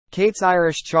Kate's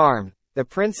Irish charm, the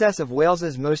Princess of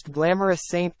Wales's most glamorous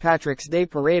St. Patrick's Day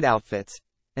parade outfits,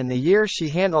 and the year she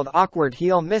handled awkward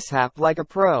heel mishap like a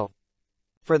pro.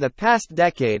 For the past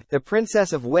decade, the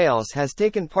Princess of Wales has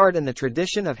taken part in the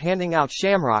tradition of handing out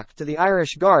shamrock to the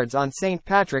Irish Guards on St.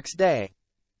 Patrick's Day.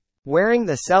 Wearing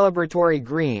the celebratory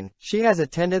green, she has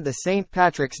attended the St.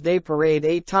 Patrick's Day parade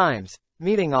 8 times,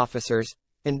 meeting officers,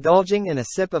 indulging in a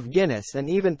sip of Guinness and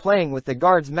even playing with the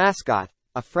Guards' mascot,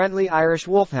 a friendly Irish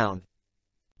wolfhound.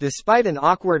 Despite an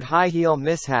awkward high-heel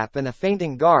mishap and a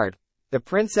fainting guard, the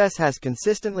princess has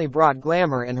consistently brought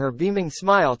glamour and her beaming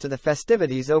smile to the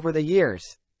festivities over the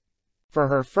years. For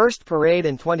her first parade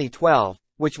in 2012,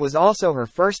 which was also her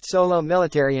first solo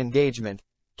military engagement,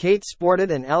 Kate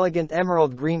sported an elegant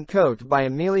emerald green coat by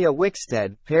Amelia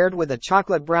Wickstead paired with a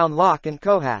chocolate brown lock and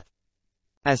coat.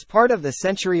 As part of the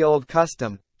century-old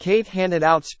custom, Kate handed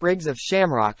out sprigs of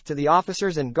shamrock to the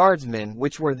officers and guardsmen,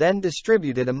 which were then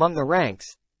distributed among the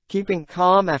ranks, keeping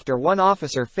calm after one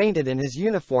officer fainted in his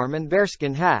uniform and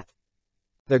bearskin hat.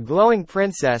 The glowing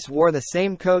princess wore the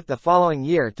same coat the following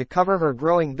year to cover her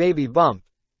growing baby bump,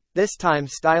 this time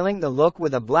styling the look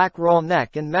with a black roll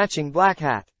neck and matching black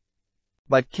hat.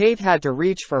 But Kate had to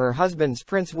reach for her husband's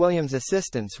Prince William's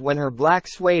assistance when her black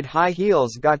suede high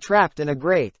heels got trapped in a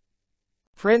grate.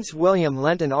 Prince William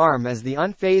lent an arm as the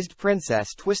unfazed princess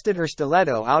twisted her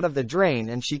stiletto out of the drain,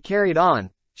 and she carried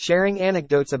on, sharing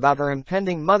anecdotes about her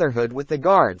impending motherhood with the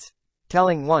guards,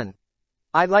 telling one,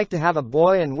 "I'd like to have a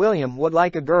boy and William would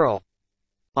like a girl."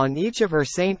 On each of her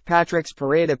St. Patrick's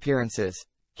parade appearances,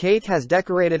 Kate has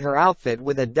decorated her outfit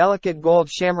with a delicate gold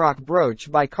shamrock brooch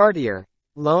by Cartier,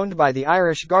 loaned by the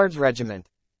Irish Guards Regiment.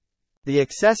 The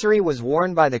accessory was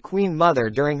worn by the Queen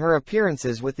Mother during her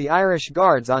appearances with the Irish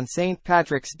Guards on St.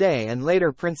 Patrick's Day and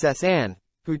later Princess Anne,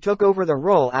 who took over the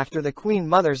role after the Queen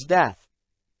Mother's death.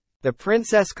 The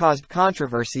princess caused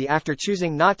controversy after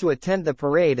choosing not to attend the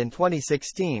parade in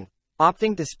 2016,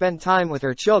 opting to spend time with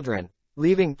her children,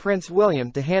 leaving Prince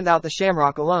William to hand out the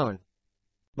shamrock alone.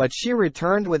 But she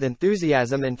returned with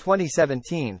enthusiasm in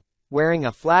 2017, wearing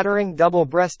a flattering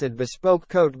double-breasted bespoke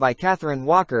coat by Catherine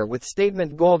Walker with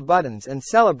statement gold buttons and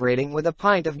celebrating with a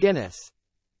pint of Guinness.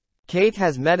 Kate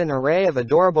has met an array of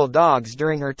adorable dogs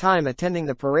during her time attending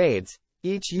the parades,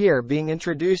 each year being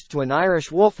introduced to an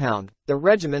Irish wolfhound, the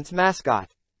regiment's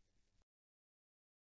mascot.